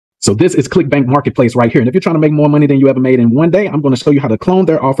So this is ClickBank Marketplace right here. And if you're trying to make more money than you ever made in one day, I'm going to show you how to clone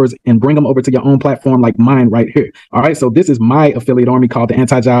their offers and bring them over to your own platform like mine right here. All right. So this is my affiliate army called the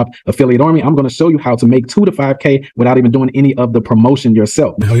Anti-Job Affiliate Army. I'm going to show you how to make 2 to 5K without even doing any of the promotion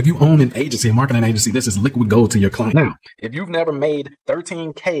yourself. Now, if you own an agency, a marketing agency, this is liquid gold to your client. Now, if you've never made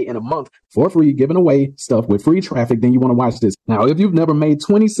 13K in a month for free, giving away stuff with free traffic, then you want to watch this. Now, if you've never made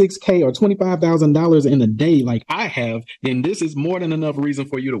 26K or $25,000 in a day like I have, then this is more than enough reason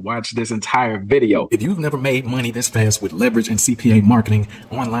for you to watch this entire video. If you've never made money this fast with leverage and CPA marketing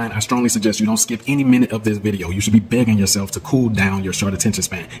online, I strongly suggest you don't skip any minute of this video. You should be begging yourself to cool down your short attention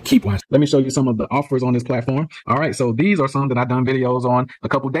span. Keep watching. Let me show you some of the offers on this platform. All right, so these are some that I've done videos on a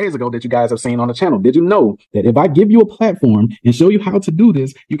couple days ago that you guys have seen on the channel. Did you know that if I give you a platform and show you how to do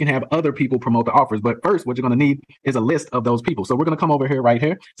this, you can have other people promote the offers? But first, what you're going to need is a list of those people. So we're going to come over here right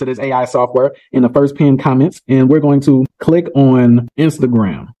here to this AI software in the first pinned comments, and we're going to click on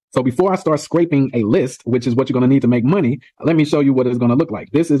Instagram. So before I start scraping a list, which is what you're going to need to make money, let me show you what it's going to look like.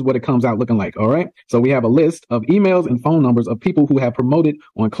 This is what it comes out looking like. All right. So we have a list of emails and phone numbers of people who have promoted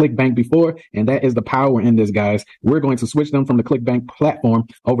on ClickBank before. And that is the power in this, guys. We're going to switch them from the ClickBank platform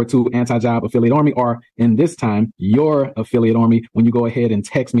over to Anti-Job Affiliate Army, or in this time, your affiliate army, when you go ahead and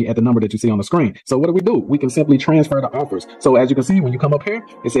text me at the number that you see on the screen. So what do? We can simply transfer the offers. So as you can see, when you come up here,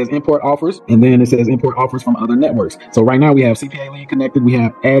 it says import offers, and then it says import offers from other networks. So right now we have CPA Lead connected. We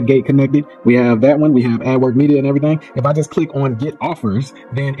have Gate connected. We have that one. We have AdWork Media and everything. If I just click on get offers,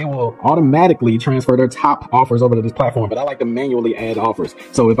 then it will automatically transfer their top offers over to this platform. But I like to manually add offers.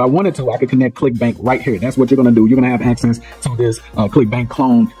 So if I wanted to, I could connect ClickBank right here. That's what you're going to do. You're going to have access to this ClickBank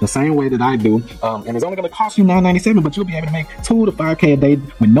clone the same way that I do. And it's only going to cost you $9.97, but you'll be able to make 2 to 5K a day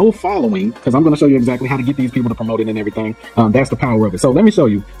with no following, because I'm going to show you exactly how to get these people to promote it and everything. That's the power of it. So let me show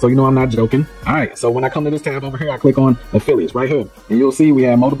you. So you know I'm not joking. All right. So when I come to this tab over here, I click on affiliates right here, and you'll see we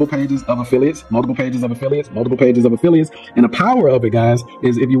have multiple pages of affiliates, multiple pages of affiliates, multiple pages of affiliates. And the power of it, guys,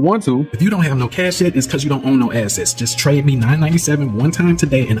 is if you want to, if you don't have no cash yet, it's because you don't own no assets. Just trade me $9.97 one time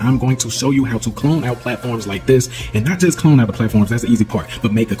today, and I'm going to show you how to clone out platforms like this. And not just clone out the platforms, that's the easy part,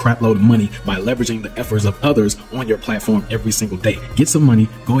 but make a crap load of money by leveraging the efforts of others on your platform every single day. Get some money.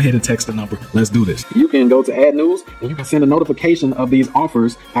 Go ahead and text the number. Let's do this. You can go to add news, and you can send a notification of these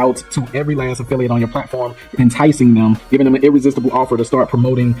offers out to every last affiliate on your platform, enticing them, giving them an irresistible offer to start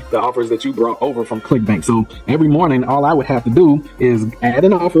promoting the offers that you brought over from ClickBank. So every morning, all I would have to do is add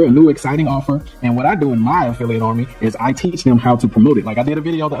an offer, a new exciting offer. And what I do in my affiliate army is I teach them how to promote it. Like I did a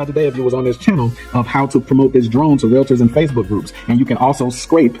video the other day, if you was on this channel, of how to promote this drone to realtors and Facebook groups. And you can also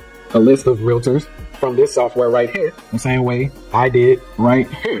scrape a list of realtors from this software right here, the same way I did right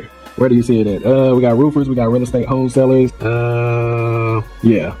here. Where do you see it at? We got roofers, we got real estate wholesalers.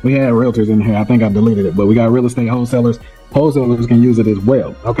 Yeah, we had realtors in here. I think I deleted it, but we got real estate wholesalers. Wholesalers can use it as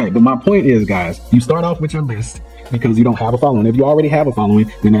well. Okay, but my point is, guys, you start off with your list because you don't have a following. If you already have a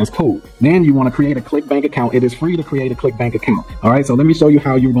following, then that's cool. Then you want to create a ClickBank account. It is free to create a ClickBank account. All right, so let me show you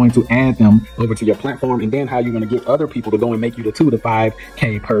how you're going to add them over to your platform, and then how you're going to get other people to go and make you the 2 to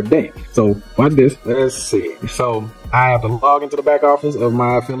 5K per day. So watch this. Let's see. So I have to log into the back office of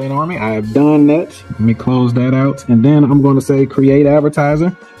my affiliate army. I have done that. Let me close that out. And then I'm going to say create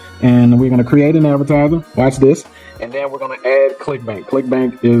advertiser. And we're going to create an advertiser. Watch this. And then we're going to add ClickBank.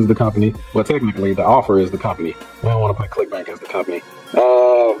 ClickBank is the company. Well, technically, the offer is the company. We don't want to put ClickBank as the company.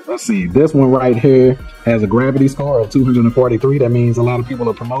 Let's see. This one right here has a gravity score of 243. That means a lot of people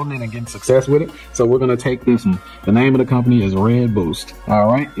are promoting it and getting success with it. So we're going to take this one. The name of the company is Red Boost. All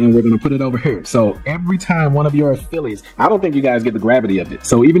right. And we're going to put it over here. So every time one of your affiliates, I don't think you guys get the gravity of it.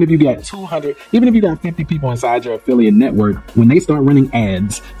 So even if you got 200, even if you got 50 people inside your affiliate network, when they start running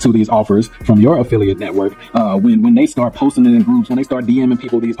ads to these offers from your affiliate network, when they start posting it in groups, when they start DMing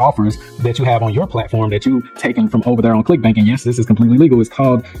people these offers that you have on your platform that you taken from over there on ClickBank, and yes, this is completely legal. It's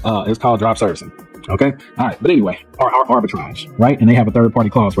called drop servicing. Okay. All right. But anyway, our arbitrage, right? And they have a third-party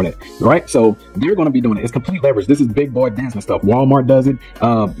clause for that, right? So they're going to be doing it. It's complete leverage. This is big boy business stuff. Walmart does it.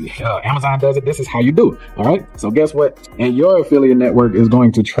 Amazon does it. This is how you do it. All right. So guess what? And your affiliate network is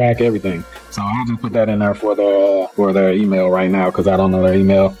going to track everything. So I'll just put that in there for their email right now, because I don't know their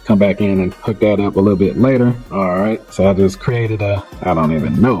email. Come back in and hook that up a little bit later. All right. So I just created I don't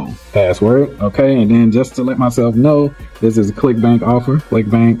even know, password. Okay. And then just to let myself know, this is a ClickBank offer.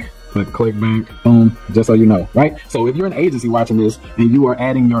 ClickBank Click ClickBank, boom, just so you know, right? So if you're an agency watching this and you are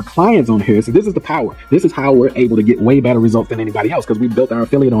adding your clients on here, so this is the power. This is how we're able to get way better results than anybody else, because we built our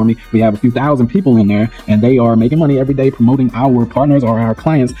affiliate army. We have a few thousand people in there, and they are making money every day promoting our partners or our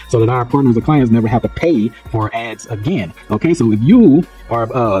clients, so that our partners or clients never have to pay for ads again. Okay, so if you are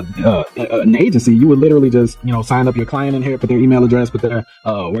an agency, you would literally just, you know, sign up your client in here, put their email address, put their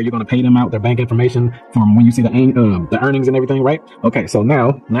where you're going to pay them out, their bank information from when you see the earnings and everything, right? Okay, so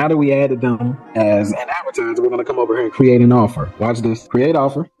now that we added them as an advertiser, we're going to come over here and create an offer. Watch this. Create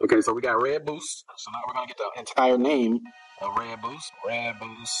offer. Okay, so we got Red Boost. So now we're going to get the entire name of Red Boost. Red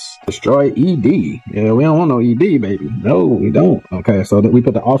Boost. Destroy ED. Yeah, we don't want no ED, baby. No, we don't. Okay, so that we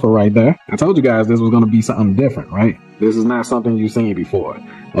put the offer right there. I told you guys this was going to be something different, right? This is not something you've seen before.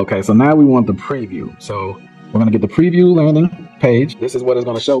 Okay, so now we want the preview. So we're going to get the preview landing page. This is what it's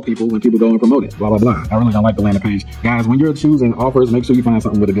going to show people when people go and promote it, blah, blah, blah. I really don't like the landing page. Guys, when you're choosing offers, make sure you find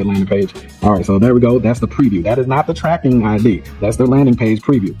something with a good landing page. All right, so there we go. That's the preview. That is not the tracking ID. That's the landing page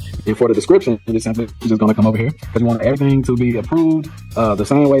preview. And for the description, you're simply just going to come over here because you want everything to be approved the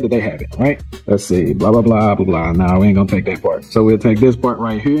same way that they have it, right? Let's see, blah, blah, blah, blah, blah. No, we ain't going to take that part. So we'll take this part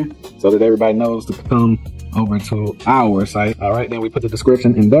right here so that everybody knows to come over to our site. All right, then we put the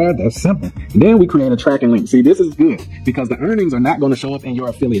description in there. That's simple. And then we create a tracking link. See, this is good because the earnings are not going to show up in your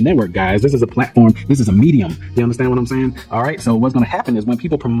affiliate network, guys. This is a platform. This is a medium. You understand what I'm saying? All right, so what's going to happen is when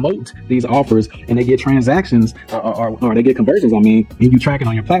people promote these offers and they get transactions or they get conversions, and you track it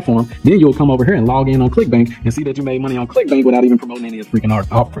on your platform, then you'll come over here and log in on ClickBank and see that you made money on ClickBank without even promoting any of the freaking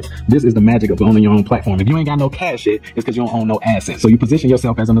offers. This is the magic of owning your own platform. If you ain't got no cash yet, it's because you don't own no assets. So you position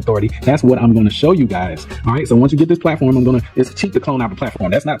yourself as an authority. That's what I'm going to show you guys. All right, so once you get this platform, it's cheap to clone out the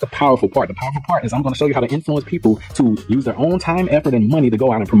platform. That's not the powerful part. The powerful part is I'm going to show you how to influence people to use their own time, effort, and money to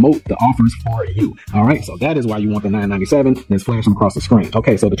go out and promote the offers for you. All right, so that is why you want the $9.97. Let's flash them across the screen.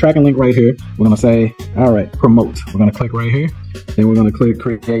 Okay, so the tracking link right here, we're going to say, all right, promote. We're going to click right here. Then we're going to click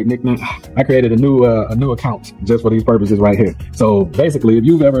create nickname. I created a new account just for these purposes right here. So basically, if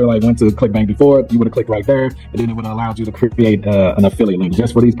you've ever went to ClickBank before, you would have clicked right there, and then it would have allowed you to create an affiliate link.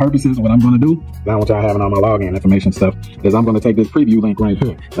 Just for these purposes, what I'm going to do, I want y'all having all my login information stuff, is I'm going to take this preview link right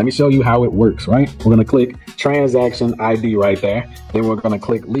here. Let me show you how it works, right? We're going to click transaction ID right there. Then we're going to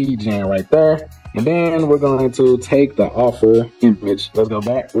click lead gen right there. And then we're going to take the offer image. Let's go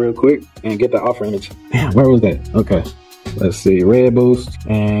back real quick and get the offer image. Damn, where was that? Okay. Let's see, Red Boost,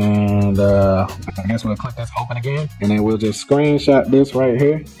 and I guess we'll click this open again, and then we'll just screenshot this right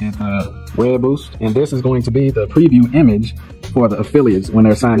here, hit Red Boost, and this is going to be the preview image for the affiliates when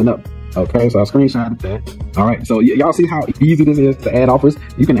they're signing up. Okay, so I screenshotted that. All right, so y'all see how easy this is to add offers?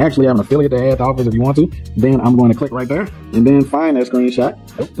 You can actually have an affiliate to add offers if you want to. Then I'm going to click right there, and then find that screenshot.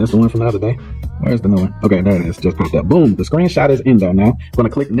 Oh, that's the one from the other day. Where's the new one? Okay, there it is. Just popped up. Boom, the screenshot is in there now. I'm going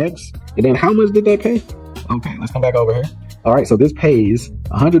to click next, and then how much did they pay? Okay, let's come back over here. All right, so this pays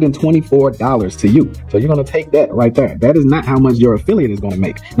 $124 to you. So you're going to take that right there. That is not how much your affiliate is going to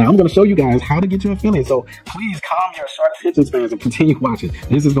make. Now, I'm going to show you guys how to get your affiliate. So please calm your short attention spans and continue watching.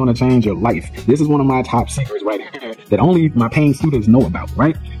 This is going to change your life. This is one of my top secrets right here that only my paying students know about,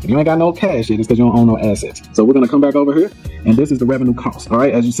 right? If you ain't got no cash yet, it's because you don't own no assets. So we're going to come back over here, and this is the revenue cost. All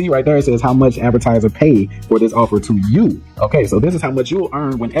right, as you see right there, it says how much advertiser pay for this offer to you. Okay, so this is how much you'll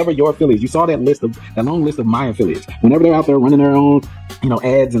earn whenever your affiliates, you saw that long list of my affiliates, whenever they're out there running their own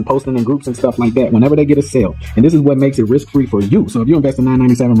ads and posting in groups and stuff like that, whenever they get a sale. And this is what makes it risk-free for you. So if you invest in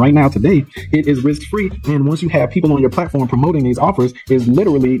 $9.97 right now today, it is risk-free. And once you have people on your platform promoting these offers, is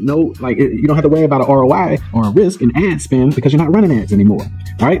literally you don't have to worry about an ROI or a risk in ad spend because you're not running ads anymore.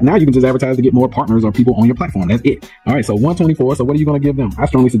 All right, now you can just advertise to get more partners or people on your platform. That's it. All right, so 124. So what are you going to give them? I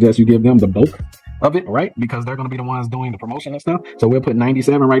strongly suggest you give them the bulk of it, right? Because they're going to be the ones doing the promotion and stuff. So we'll put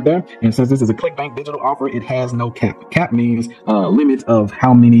 97 right there. And since this is a ClickBank digital offer, it has no cap. Cap means limit of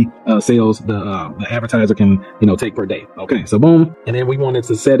how many sales the advertiser can take per day. Okay, so boom. And then we wanted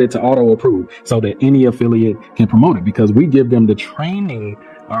to set it to auto approve so that any affiliate can promote it because we give them the training.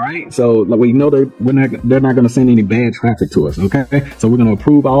 All right, so we know they're not going to send any bad traffic to us. Okay, so we're going to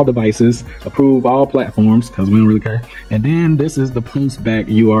approve all devices, approve all platforms because we don't really care. And then this is the postback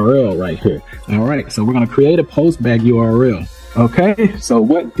URL right here. All right, so we're going to create a postback URL. Okay, so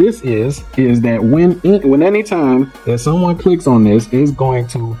what this is that when anytime that someone clicks on this, it's going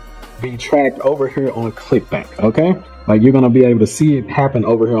to be tracked over here on ClickBank. Okay. You're going to be able to see it happen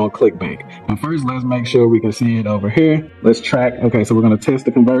over here on ClickBank. But first, let's make sure we can see it over here. Let's track. Okay, so we're going to test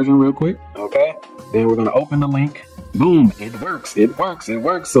the conversion real quick. Okay, then we're going to open the link. Boom, it works. It works. It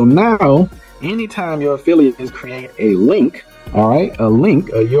works. So now, anytime your affiliates create a link all right, a link,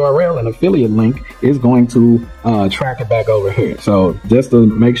 a URL, an affiliate link is going to track it back over here. So just to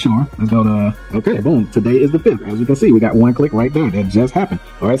make sure, let's go to, okay, boom, today is the 5th. As you can see, we got one click right there. That just happened.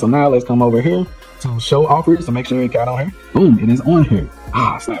 All right, so now let's come over here to show offers to make sure it got on here. Boom, it is on here.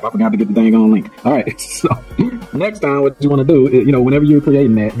 Ah, snap, I forgot to get the dang on link. All right, so next time what you want to do is, you know, whenever you're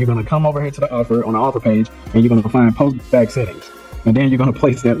creating that, you're going to come over here to the offer on the offer page, and you're going to find post back settings. And then you're going to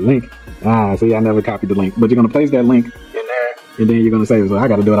place that link. Ah, see, I never copied the link, but you're going to place that link in there, and then you're going to say, so I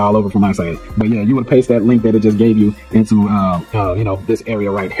got to do it all over from my side. But yeah, you would paste that link that it just gave you into, you know, this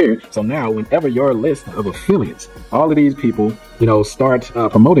area right here. So now whenever your list of affiliates, all of these people, you know, start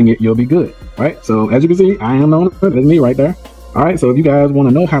promoting it, you'll be good, right? So as you can see, I am known, that's me right there. All right, so if you guys want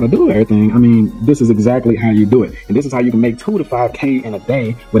to know how to do everything, I mean, this is exactly how you do it. And this is how you can make 2 to 5K in a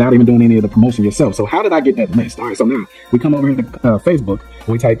day without even doing any of the promotion yourself. So how did I get that list? All right, so now we come over here to Facebook and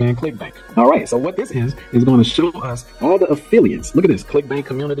we type in ClickBank. All right, so what this is going to show us all the affiliates. Look at this, ClickBank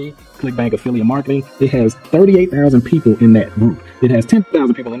community, ClickBank affiliate marketing. It has 38,000 people in that group. It has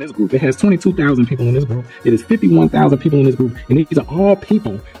 10,000 people in this group. It has 22,000 people in this group. It is 51,000 people in this group. And these are all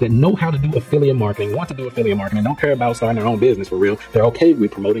people that know how to do affiliate marketing, want to do affiliate marketing, don't care about starting their own business for real. They're okay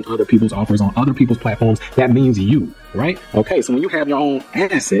with promoting other people's offers on other people's platforms. That means you, right? Okay, so when you have your own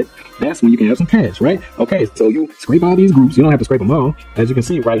asset, that's when you can have some cash, right? Okay, so you scrape all these groups. You don't have to scrape them all. As you can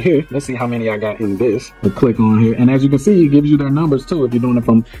see right here, let's see how many I got in this. We'll click on here. And as you can see, it gives you their numbers too if you're doing it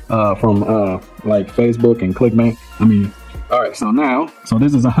from like Facebook and ClickBank. I mean, all right, so now, so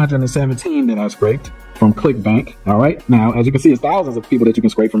this is 117 that I scraped from ClickBank. All right, now as you can see, it's thousands of people that you can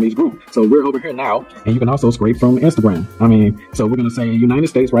scrape from these groups. So we're over here now, and you can also scrape from Instagram. I mean, so we're gonna say United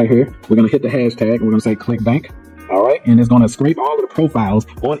States right here. We're gonna hit the hashtag. We're gonna say ClickBank. All right, and it's gonna scrape all of the profiles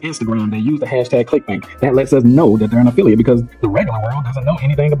on Instagram that use the hashtag ClickBank. That lets us know that they're an affiliate because the regular world doesn't know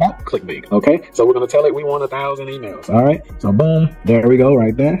anything about ClickBank. Okay, so we're gonna tell it we want 1,000 emails. All right, so boom, there we go,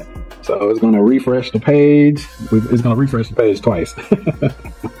 right there. So it's gonna refresh the page. It's gonna refresh the page twice.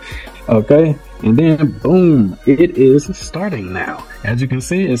 Okay, and then boom, it is starting now. As you can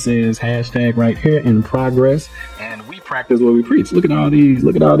see, it says hashtag right here in progress, and we practice what we preach. Look at all these,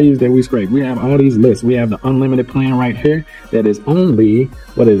 that we scrape. We have all these lists. We have the unlimited plan right here that is only,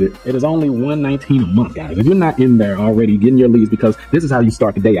 what is it? It is only $119 a month, guys. If you're not in there already getting your leads, because this is how you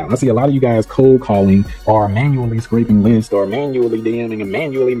start the day out. I see a lot of you guys cold calling or manually scraping lists or manually DMing and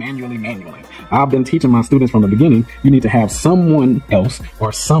manually. I've been teaching my students from the beginning, you need to have someone else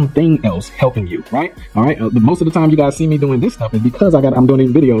or something else helping you, right? All right. Most of the time you guys see me doing this stuff is because I'm doing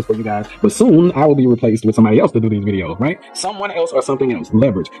these videos for you guys, but soon I will be replaced with somebody else to do these videos, right? Someone else or something else,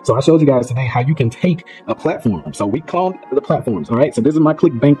 leverage. So I showed you guys today how you can take a platform. So we cloned the platforms, all right? So this is my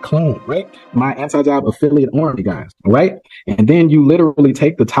ClickBank clone, right? My anti-job affiliate army, guys, all right? And then you literally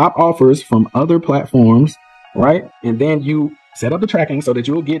take the top offers from other platforms, right? And then you set up the tracking so that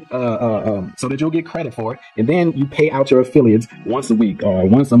you'll get credit for it, and then you pay out your affiliates once a week or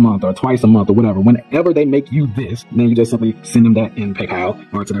once a month or twice a month or whatever. Whenever they make you this, then you just simply send them that in PayPal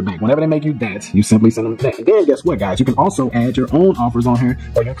or to their bank. Whenever they make you that, you simply send them that. And then guess what, guys? You can also add your own offers on here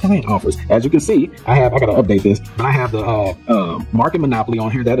or your client offers. As you can see, I gotta update this, but I have the Market Monopoly on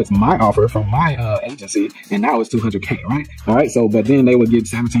here. That is my offer from my agency, and now it's 200K, right? All right, so but then they would get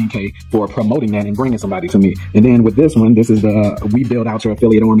 17K for promoting that and bringing somebody to me. And then with this one, this is the we build out your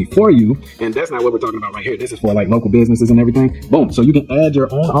affiliate army for you, and that's not what we're talking about right here. This is for like local businesses and everything. Boom. So you can add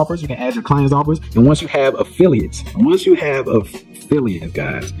your own offers, you can add your clients' offers, and once you have affiliates,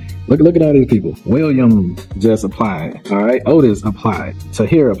 guys, look at all these people. William just applied. All right, Otis applied.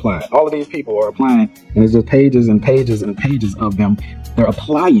 Tahir applied. All of these people are applying, and it's just pages and pages and pages of them. They're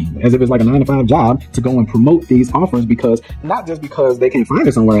applying as if it's like a 9-to-5 job to go and promote these offers, because not just because they can't find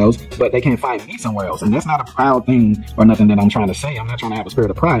it somewhere else, but they can't find me somewhere else. And that's not a proud thing or nothing that I'm trying to say. I'm not trying to have a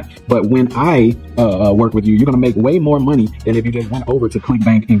spirit of pride. But when I work with you, you're going to make way more money than if you just went over to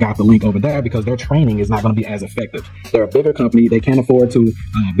ClickBank and got the link over there, because their training is not going to be as effective. They're a bigger company. They can't afford to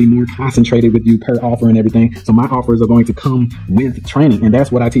be more concentrated with you per offer and everything. So my offers are going to come with training. And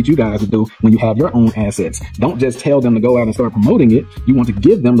that's what I teach you guys to do when you have your own assets. Don't just tell them to go out and start promoting it. You want to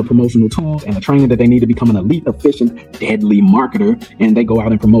give them the promotional tools and the training that they need to become an elite, efficient, deadly marketer, and they go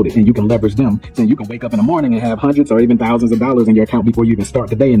out and promote it, and you can leverage them. So you can wake up in the morning and have hundreds or even thousands of dollars in your account before you even start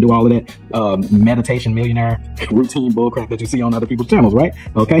the day and do all of that meditation millionaire routine bullcrap that you see on other people's channels, right?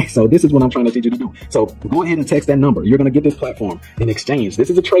 Okay, so this is what I'm trying to teach you to do. So go ahead and text that number. You're going to get this platform in exchange. This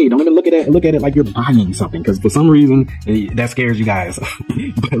is a trade. Don't even look at it like you're buying something, because for some reason that scares you guys.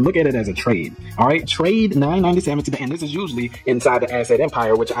 But look at it as a trade. All right, trade $9.97 today, and this is usually inside the Asset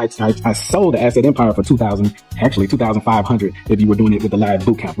Empire, which I sold the Asset Empire for $2,500 if you were doing it with the live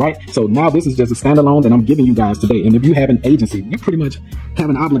bootcamp, right? So now this is just a standalone that I'm giving you guys today. And if you have an agency, you pretty much have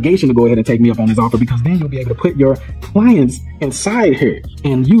an obligation to go ahead and take me up on this offer, because then you'll be able to put your clients inside here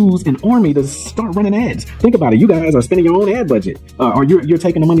and use an army to start running ads. Think about it. You guys are spending your own ad budget, or you're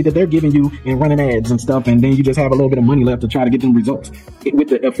taking the money that they're giving you and running ads and stuff, and then you just have a little bit of money left to try to get them results. With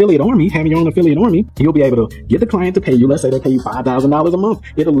the affiliate army, having your own affiliate army, you'll be able to get the client to pay you. Let's say they pay you $5,000 a month.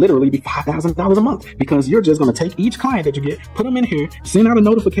 It'll literally be $5,000 a month, because you're just going to take each client that you get, put them in here, send out a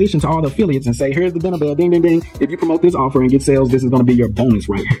notification to all the affiliates and say, here's the dinner bell, ding, ding, ding. If you promote this offer and get sales, this is going to be your bonus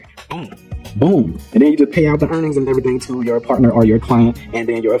right here. Boom. Boom. And then you just pay out the earnings and everything to your partner or your client and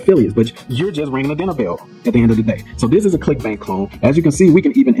then your affiliates. But you're just ringing a dinner bell at the end of the day. So this is a ClickBank clone. As you can see, we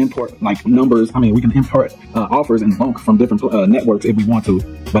can even import like numbers. I mean, we can import offers in bulk from different networks if we want to.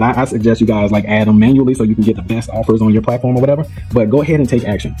 But I suggest you guys like add them manually so you can get the best offers on your platform or whatever. But go ahead and take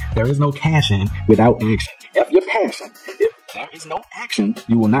action. There is no cash in without action. If your passion, if there is no action,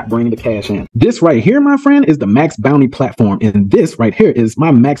 you will not bring the cash in. This right here, my friend, is the MaxBounty platform. And this right here is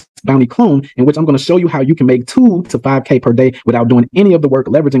my MaxBounty clone, in which I'm going to show you how you can make 2 to 5K per day without doing any of the work,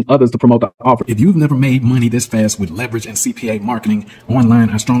 leveraging others to promote the offer. If you've never made money this fast with leverage and CPA marketing online,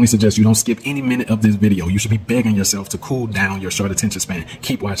 I strongly suggest you don't skip any minute of this video. You should be begging yourself to cool down your short attention span.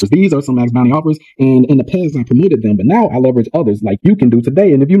 Keep watching. These are some MaxBounty offers, and in the past I promoted them, but now I leverage others like you can do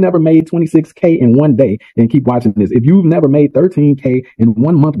today. And if you never made 26K in one day, then keep watching this. If you've never made 13K in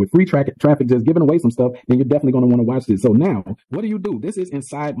 1 month with free traffic just giving away some stuff, then you're definitely going to want to watch this. So now, what do? This is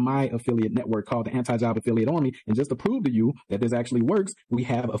inside my affiliate network called the Anti-Job Affiliate Army. And just to prove to you that this actually works, we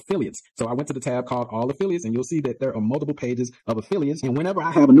have affiliates. So I went to the tab called All Affiliates, and you'll see that there are multiple pages of affiliates. And whenever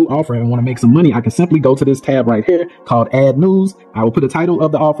I have a new offer and want to make some money, I can simply go to this tab right here called Add News. I will put the title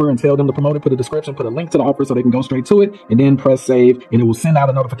of the offer and tell them to promote it, put a description, put a link to the offer so they can go straight to it, and then press save. And it will send out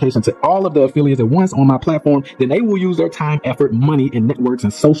a notification to all of the affiliates at once on my platform. Then they will use their time, effort, money, and networks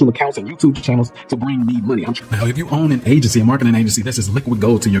and social accounts and YouTube channels to bring me money. Now, if you own an agency, a marketing agency, this is liquid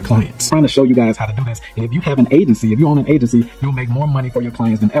gold to your clients. I'm trying to show you guys how to do this. And if you have an agency, if you own an agency, you'll make more money for your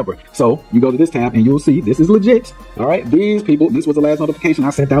clients than ever. So you go to this tab and you'll see this is legit. All right. These people, this was the last notification I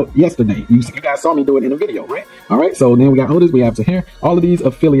sent out yesterday. You guys saw me do it in a video, right? All right. So then we got others. We have to here all of these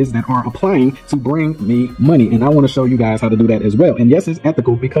affiliates that are applying to bring me money. And I want to show you guys how to do that as well. And yes, it's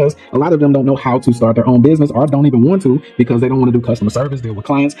ethical because a lot of them don't know how to start their own business or don't even want to because they don't want to do customer service, deal with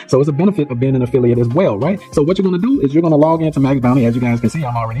clients. So it's a benefit of being an affiliate as well, right? So what you're going to do is you're going to log into MaxBounty. As you guys can see,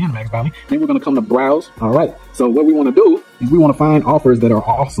 I'm already in MaxBounty. Then we're going to come to browse. All right. So what we want to do is we want to find offers that are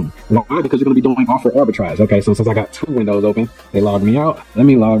awesome. Why? Because you're going to be doing offer arbitrage. Okay. So since I got 2 windows open, they logged me out. Let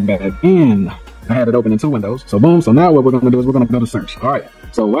me log back in. I had it open in 2 windows. So boom. So now what we're going to do is we're going to go to search. All right.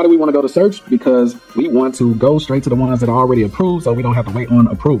 So why do we want to go to search? Because we want to go straight to the ones that are already approved so we don't have to wait on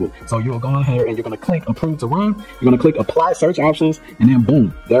approval. So you'll go in here and you're going to click approve to run. You're going to click apply search options and then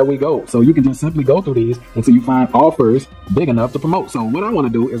boom, there we go. So you can just simply go through these until you find offers big enough to promote. So what I want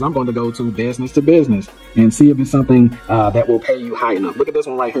to do is I'm going to go to business to business and see if it's something that will pay you high enough. Look at this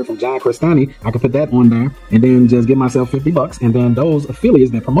one right here from John Cristani. I can put that on there and then just give myself $50, and then those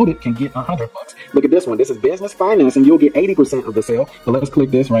affiliates that promote it can get $100. Look at this one. This is business finance and you'll get 80% of the sale. So let's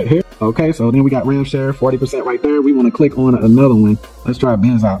click this right here. Okay, so then we got rev share 40% right there. We want to click on another one. Let's try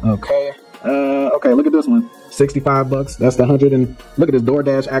biz out. Okay. Okay, look at this one. $65. That's the 100. And look at this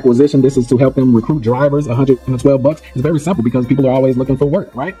DoorDash acquisition. This is to help them recruit drivers. $112. It's very simple because people are always looking for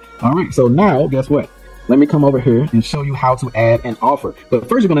work, right? All right. So now guess what? Let me come over here and show you how to add an offer. But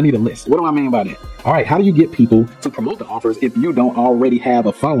first, you're going to need a list. What do I mean by that? All right. How do you get people to promote the offers if you don't already have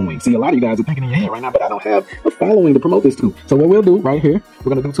a following? See, a lot of you guys are thinking in your head right now, but I don't have a following to promote this to. So what we'll do right here,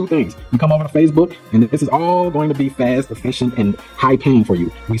 we're going to do 2 things. You come over to Facebook, and this is all going to be fast, efficient, and high paying for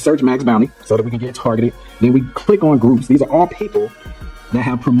you. We search MaxBounty so that we can get targeted. Then we click on groups. These are all people that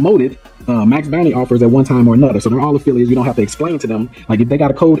have promoted MaxBounty offers at one time or another. So they're all affiliates. You don't have to explain to them. Like if they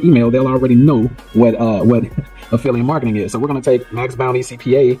got a cold email, they'll already know what affiliate marketing is. So we're going to take MaxBounty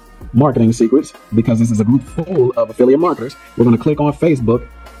CPA Marketing Secrets because this is a group full of affiliate marketers. We're going to click on Facebook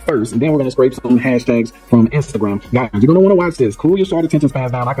first, and then we're going to scrape some hashtags from Instagram. Guys, you're going to want to watch this. Cool your short attention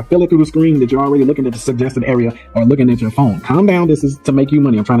spans down. I can feel it through the screen that you're already looking at the suggested area or looking at your phone. Calm down. This is to make you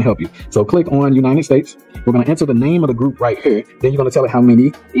money. I'm trying to help you. So click on United States. We're going to enter the name of the group right here. Then you're going to tell it how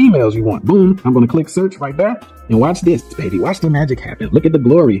many emails you want. Boom. I'm going to click search right there. And watch this, baby. Watch the magic happen. Look at the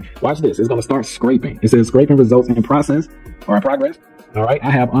glory. Watch this. It's going to start scraping. It says scraping results in process or in progress. All right,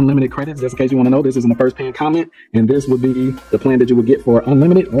 I have unlimited credits. Just in case you want to know, this is in the first pinned comment, and this would be the plan that you would get for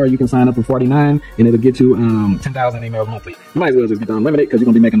unlimited, or you can sign up for 49 and it'll get you 10,000 emails monthly. You might as well just get the unlimited because you're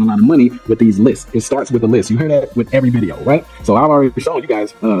gonna be making a lot of money with these lists. It starts with a list. You hear that with every video, right? So I've already shown you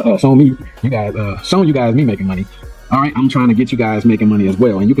guys, shown you guys me making money. All right, I'm trying to get you guys making money as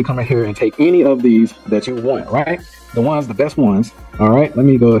well. And you can come in here and take any of these that you want, right? The best ones. All right, let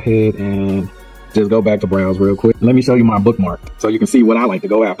me go ahead and just go back to browse real quick. Let me show you my bookmark so you can see what I like to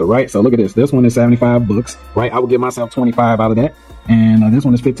go after, right? So look at this. This one is 75 books, right? I would give myself 25 out of that. And this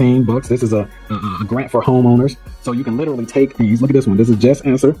one is 15 bucks. This is a grant for homeowners. So you can literally take these. Look at this one. This is Just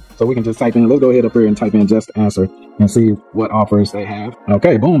Answer. So we can just type in, let's go ahead up here and type in Just Answer and see what offers they have.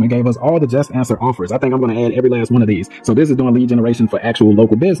 Okay, boom. It gave us all the Just Answer offers. I think I'm going to add every last one of these. So this is doing lead generation for actual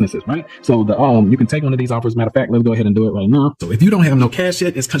local businesses, right? So you can take one of these offers. Matter of fact, let's go ahead and do it right now. So if you don't have no cash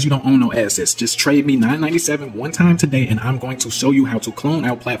yet, it's because you don't own no assets. Just trade me $9.97 one time today, and I'm going to show you how to clone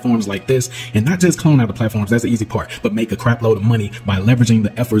out platforms like this. And not just clone out the platforms, that's the easy part, but make a crap load of money by leveraging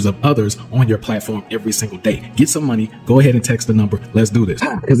the efforts of others on your platform every single day. Get some money. Go ahead and text the number. Let's do this.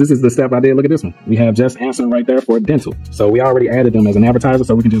 Because this is the step I did. Look at this one. We have Just Answer right there for dental. So we already added them as an advertiser,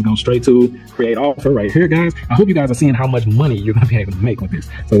 so we can just go straight to create offer right here, guys. I hope you guys are seeing how much money you're going to be able to make with this.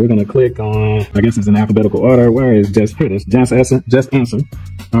 So we're going to click on, I guess it's in alphabetical order. Where is Just here? This Just Answer.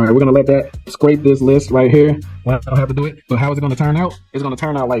 All right, we're going to let that scrape this list right here. Well, I don't have to do it. But how is it going to turn out? It's going to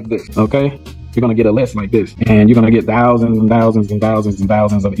turn out like this, okay? You're going to get a list like this, and you're going to get thousands and thousands and thousands and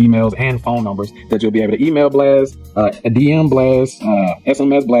thousands of emails and phone numbers that you'll be able to email blast, a DM blast,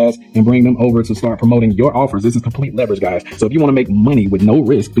 SMS blast, and bring them over to start promoting your offers. This is complete leverage, guys. So if you want to make money with no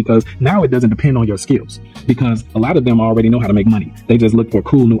risk, because now it doesn't depend on your skills, because a lot of them already know how to make money. They just look for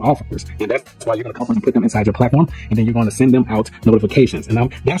cool new offers, and that's why you're going to come and put them inside your platform, and then you're going to send them out notifications.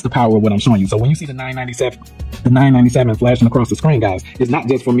 And that's the power of what I'm showing you. So when you see the $9.97 flashing across the screen, guys, it's not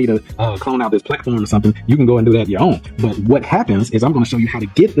just for me to clone out this platform or something. You can go and do that your own. But what happens is I'm going to show you how to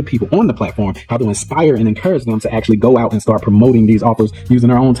get the people on the platform, how to inspire and encourage them to actually go out and start promoting these offers using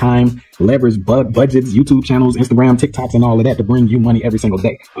their own time, leverage budgets, YouTube channels, Instagram, TikToks, and all of that to bring you money every single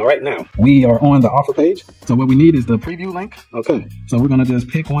day. All right, now we are on the offer page. So what we need is the preview link. Okay, so we're going to just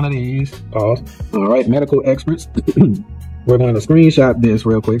pick one of these. Pause. All right, medical experts. We're going to screenshot this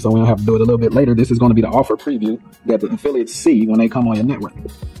real quick so we don't have to do it a little bit later. This is going to be the offer preview that the affiliates see when they come on your network.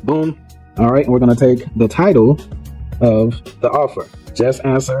 Boom. All right, we're going to take the title of the offer, Just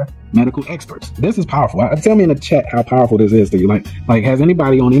Answer Medical Experts. This is powerful. Tell me in the chat how powerful this is to you. Like, has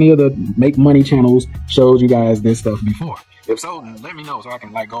anybody on any of the Make Money channels showed you guys this stuff before? If so, let me know so I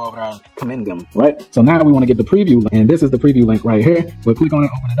can go over there and commend them, right? So now we want to get the preview, and this is the preview link right here. We'll click on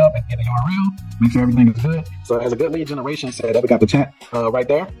it, open it up, and get the URL. Make sure everything is good. So as a good lead generation setup, we got the chat right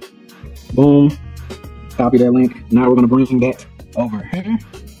there. Boom. Copy that link. Now we're going to bring that over here.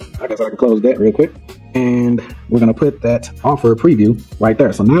 I guess I can close that real quick. And we're going to put that offer preview right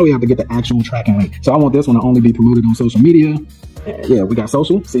there. So now we have to get the actual tracking link. So I want this one to only be promoted on social media. Yeah, we got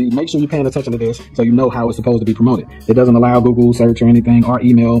social. See, make sure you're paying attention to this so you know how it's supposed to be promoted. It doesn't allow Google search or anything or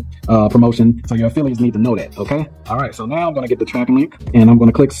email promotion. So your affiliates need to know that, okay? All right, so now I'm going to get the tracking link, and I'm going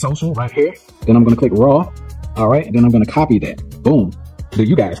to click social right here. Then I'm going to click raw. All right, then I'm going to copy that. Boom. Do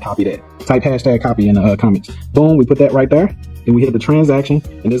you guys copy that? Type hashtag copy in the comments. Boom, we put that right there. Then we hit the transaction,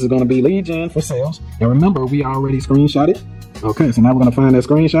 and this is going to be lead gen for sales. And remember, we already screenshotted. Okay, so now we're going to find that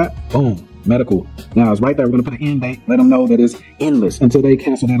screenshot. Boom, medical. Now it's right there. We're going to put an end date. Let them know that it's endless until they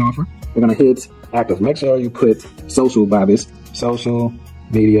cancel that offer. We're going to hit active. Make sure you put social by this. Social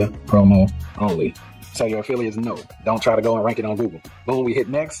media promo only. So your affiliates know. Don't try to go and rank it on Google. Boom, we hit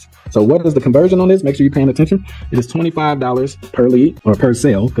next. So what is the conversion on this? Make sure you're paying attention. It is $25 per lead or per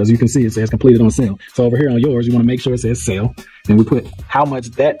sale, because you can see it says completed on sale. So over here on yours, you want to make sure it says sale. And we put how much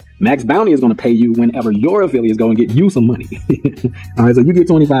that MaxBounty is going to pay you whenever your affiliates go and get you some money. All right, so you get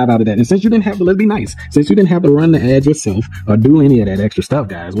 25 out of that. And since you didn't have to, let's be nice, since you didn't have to run the ad yourself or do any of that extra stuff,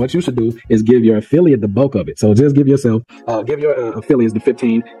 guys, what you should do is give your affiliate the bulk of it. So just give yourself, give your affiliates the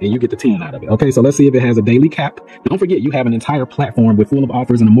 15 and you get the 10 out of it. Okay, so let's see if it has a daily cap. Don't forget, you have an entire platform with full of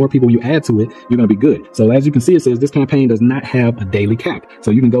offers, and the more people you add to it, you're going to be good. So as you can see, it says this campaign does not have a daily cap. So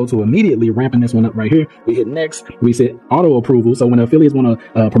you can go to immediately ramping this one up right here. We hit next. We set auto approval. So when the affiliates want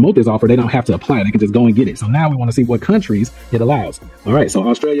to promote this offer, they don't have to apply. They can just go and get it. So now we want to see what countries it allows. All right. So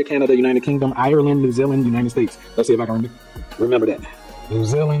Australia, Canada, United Kingdom, Ireland, New Zealand, United States. Let's see if I can remember that. New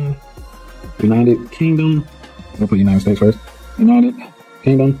Zealand, United Kingdom. We'll put United States first. United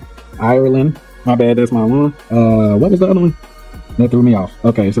Kingdom, Ireland. My bad, that's my one. What was the other one? That threw me off.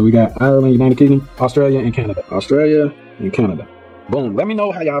 Okay, so we got Ireland, United Kingdom, Australia, and Canada. Australia and Canada. Boom. Let me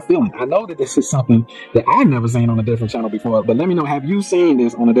know how y'all feeling. I know that this is something that I've never seen on a different channel before, but let me know, have you seen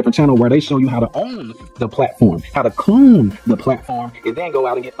this on a different channel where they show you how to own the platform, how to clone the platform, and then go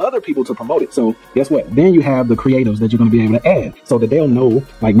out and get other people to promote it? So guess what? Then you have the creatives that you're going to be able to add so that they'll know,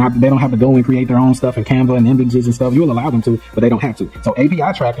 like, not they don't have to go and create their own stuff in Canva and images and stuff. You'll allow them to, but they don't have to. So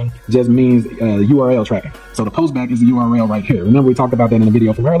API tracking just means URL tracking. So the postback is the URL right here. Remember, we talked about that in the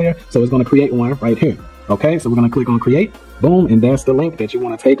video from earlier. So it's going to create one right here. Okay, so we're going to click on create. Boom, and that's the link that you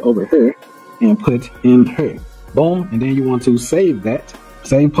want to take over here and put in here. Boom, and then you want to save that,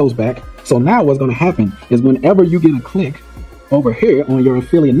 save postback. So now what's going to happen is whenever you get a click over here on your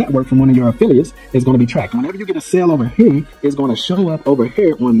affiliate network from one of your affiliates, it's going to be tracked. Whenever you get a sale over here, it's going to show up over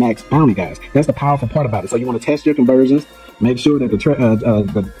here on MaxBounty, guys. That's the powerful part about it. So you want to test your conversions, make sure that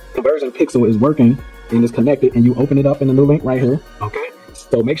the conversion pixel is working and is connected, and you open it up in the new link right here. Okay.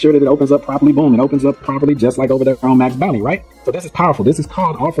 So make sure that it opens up properly. Boom, it opens up properly just like over there on MaxBounty, right? So this is powerful. This is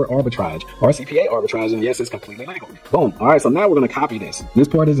called offer arbitrage or CPA arbitrage, and yes, it's completely legal. Boom. All right, so now we're going to copy this. This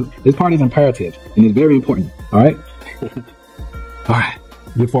part is imperative and it's very important. All right. All right.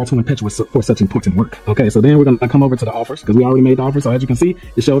 You're far too impetuous for such important work. Okay, so then we're going to come over to the offers because we already made the offer. So as you can see,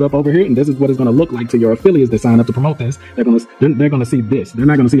 it showed up over here, and this is what it's going to look like to your affiliates that sign up to promote this. They're going to see this. They're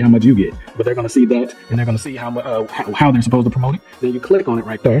not going to see how much you get, but they're going to see that, and they're going to see how they're supposed to promote it. Then you click on it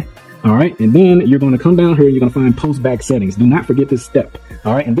right there. All right, and then you're going to come down here. You're going to find post back settings. Do not forget this step.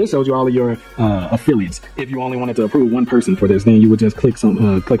 All right, and this shows you all of your affiliates. If you only wanted to approve one person for this, then you would just click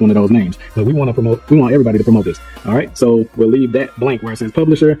one of those names. But we want everybody to promote this. All right, so we'll leave that blank where it says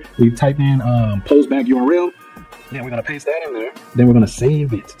publisher. We type in post back URL. Then we're going to paste that in there. Then we're going to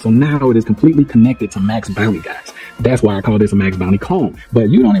save it. So now it is completely connected to MaxBounty, guys. That's why I call this a MaxBounty clone. But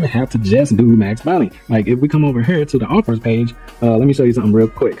you don't even have to just do MaxBounty. Like if we come over here to the offers page, let me show you something real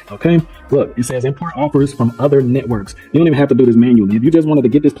quick. Okay. Look, it says import offers from other networks. You don't even have to do this manually. If you just wanted to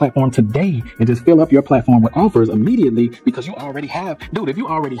get this platform today and just fill up your platform with offers immediately because you already have, dude, if you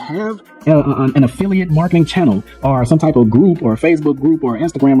already have an affiliate marketing channel or some type of group or a Facebook group or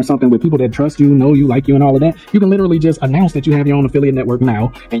Instagram or something with people that trust you, know you, like you, and all of that, you can literally just announce that you have your own affiliate network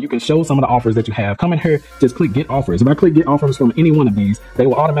now, and you can show some of the offers that you have. Come in here, just click get offers. If I click get offers from any one of these, they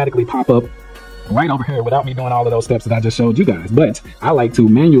will automatically pop up right over here without me doing all of those steps that I just showed you guys. But I like to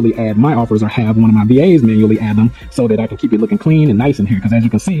manually add my offers or have one of my VAs manually add them so that I can keep it looking clean and nice in here. Because as you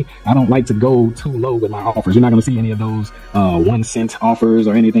can see, I don't like to go too low with my offers. You're not going to see any of those 1 cent offers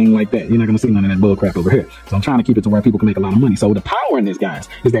or anything like that. You're not going to see none of that bull crap over here. So I'm trying to keep it to where people can make a lot of money. So the power in this, guys,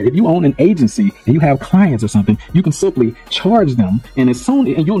 is that if you own an agency and you have clients or something, you can simply charge them, and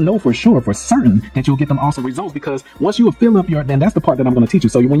and you'll know for sure, for certain, that you'll get them awesome results. Because once you fill up then that's the part that I'm going to teach you.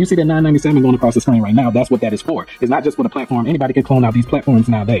 So when you see that $9.97 going across the screen right now, that's what that is for. It's not just for the platform. Anybody can clone out these platforms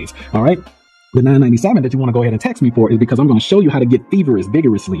nowadays. All right. The $9.97 that you want to go ahead and text me for is because I'm going to show you how to get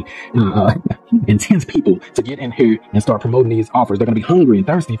vigorously intense people to get in here and start promoting these offers. They're going to be hungry and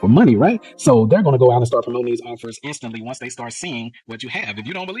thirsty for money, right? So they're going to go out and start promoting these offers instantly once they start seeing what you have. If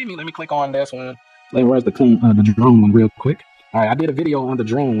you don't believe me, let me click on this one. Where's the drone one real quick? All right, I did a video on the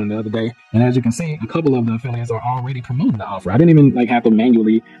drone one the other day, and as you can see, a couple of the affiliates are already promoting the offer. I didn't even have to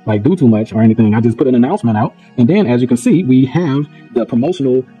manually do too much or anything. I just put an announcement out, and then as you can see, we have the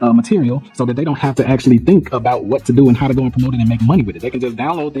promotional material so that they don't have to actually think about what to do and how to go and promote it and make money with it. They can just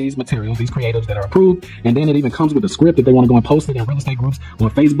download these materials, these creatives that are approved, and then it even comes with a script if they want to go and post it in real estate groups or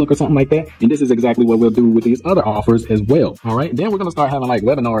Facebook or something like that. And this is exactly what we'll do with these other offers as well. All right, then we're going to start having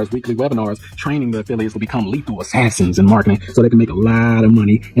webinars, weekly webinars, training the affiliates to become lethal assassins in marketing so they can make a lot of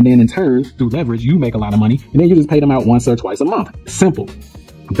money, and then in turn, through leverage, you make a lot of money, and then you just pay them out once or twice a month. Simple.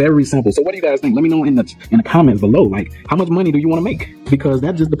 Very simple. So what do you guys think? Let me know in the comments below, how much money do you want to make? Because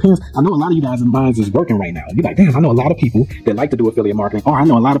that just depends. I know a lot of you guys' minds is working right now. You're like, damn, I know a lot of people that like to do affiliate marketing, or I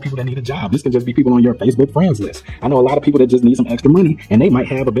know a lot of people that need a job. This can just be people on your Facebook friends list. I know a lot of people that just need some extra money, and they might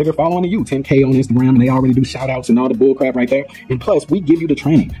have a bigger following than you, 10K on Instagram, and they already do shout outs and all the bull crap right there. And plus, we give you the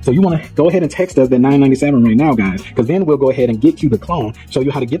training. So you want to go ahead and text us that $9.97 right now, guys, because then we'll go ahead and get you the clone, show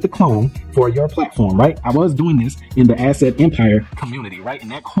you how to get the clone for your platform, right? I was doing this in the Asset Empire community, right? And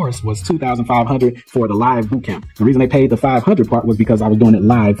that course was $2,500 for the live bootcamp. The reason they paid the $500 part was because I was doing it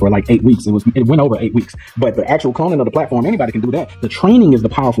live for 8 weeks. It went over 8 weeks. But the actual cloning of the platform, anybody can do that. The training is the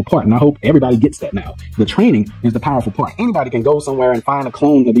powerful part, and I hope everybody gets that now. The training is the powerful part. Anybody can go somewhere and find a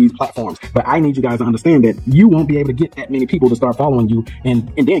clone of these platforms, but I need you guys to understand that you won't be able to get that many people to start following you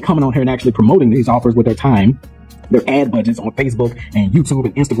and then coming on here and actually promoting these offers with their time their ad budgets on Facebook and YouTube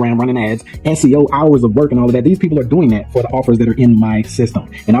and Instagram running ads, SEO, hours of work and all of that. These people are doing that for the offers that are in my system.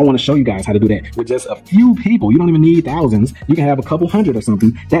 And I want to show you guys how to do that with just a few people. You don't even need thousands. You can have a couple hundred or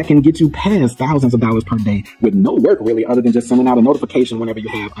something that can get you past thousands of dollars per day with no work really, other than just sending out a notification whenever you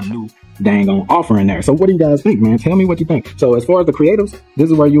have a new dang on offer in there. So what do you guys think, man? Tell me what you think. So as far as the creatives,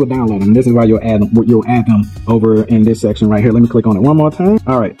 this is where you will download them. This is where you'll add them over in this section right here. Let me click on it one more time.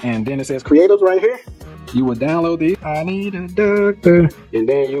 All right. And then it says creatives right here. You would download these. I need a doctor. And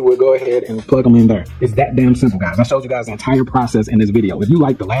then you would go ahead and plug them in there. It's that damn simple, guys. I showed you guys the entire process in this video. If you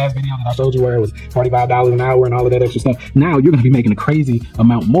like the last video that I showed you where it was $45 an hour and all of that extra stuff, now you're going to be making a crazy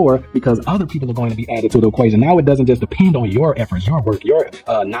amount more because other people are going to be added to the equation. Now it doesn't just depend on your efforts, your work, your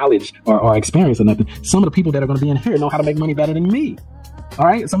knowledge or experience or nothing. Some of the people that are going to be in here know how to make money better than me. All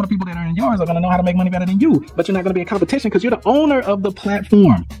right. Some of the people that are in yours are going to know how to make money better than you, but you're not going to be in competition because you're the owner of the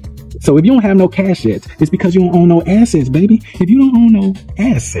platform. So if you don't have no cash yet, it's because you don't own no assets, baby. If you don't own no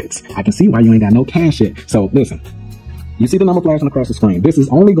assets, I can see why you ain't got no cash yet. So listen, you see the number flashing across the screen. This is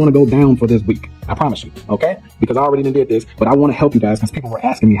only going to go down for this week. I promise you. Okay? Because I already did this, but I want to help you guys because people were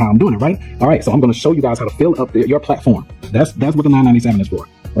asking me how I'm doing it, right? All right. So I'm going to show you guys how to fill up your platform. That's what the $9.97 is for.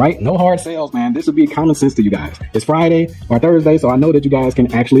 Right? No hard sales, man. This would be common sense to you guys. It's Friday or Thursday, so I know that you guys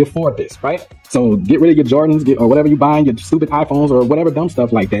can actually afford this, right? So get rid of your Jordans, or whatever you buying, your stupid iPhones or whatever dumb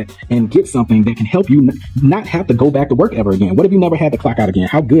stuff like that, and get something that can help you not have to go back to work ever again. What if you never had to clock out again?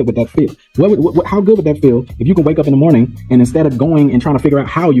 How good would that feel? How good would that feel if you can wake up in the morning and instead of going and trying to figure out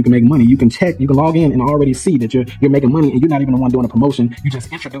how you can make money, you can log in and already see that you're making money and you're not even the one doing a promotion. You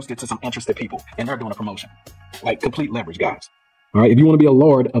just introduced it to some interested people and they're doing a promotion. Like complete leverage, guys. All right. If you want to be a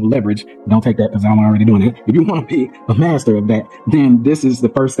lord of leverage, don't take that because I'm already doing it. If you want to be a master of that, then this is the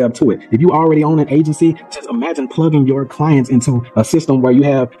first step to it. If you already own an agency, just imagine plugging your clients into a system where you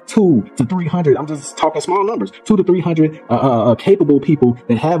have 200 to 300. I'm just talking small numbers, 200 to 300 capable people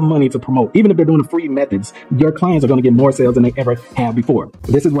that have money to promote. Even if they're doing the free methods, your clients are going to get more sales than they ever have before.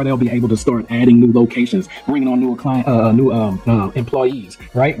 This is where they'll be able to start adding new locations, bringing on new employees,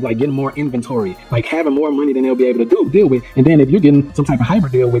 right? Like getting more inventory, like having more money than they'll be able to deal with. And then if you're getting some type of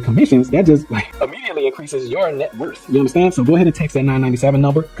hybrid deal with commissions, that just like immediately increases your net worth. You understand? So go ahead and text that $9.97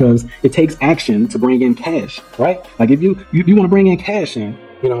 number because it takes action to bring in cash, right? Like if you want to bring in cash in,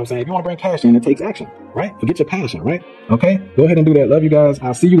 you know what I'm saying? If you want to bring cash in, it takes action, right? Forget your passion, right? Okay? Go ahead and do that. Love you guys.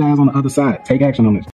 I'll see you guys on the other side. Take action on this.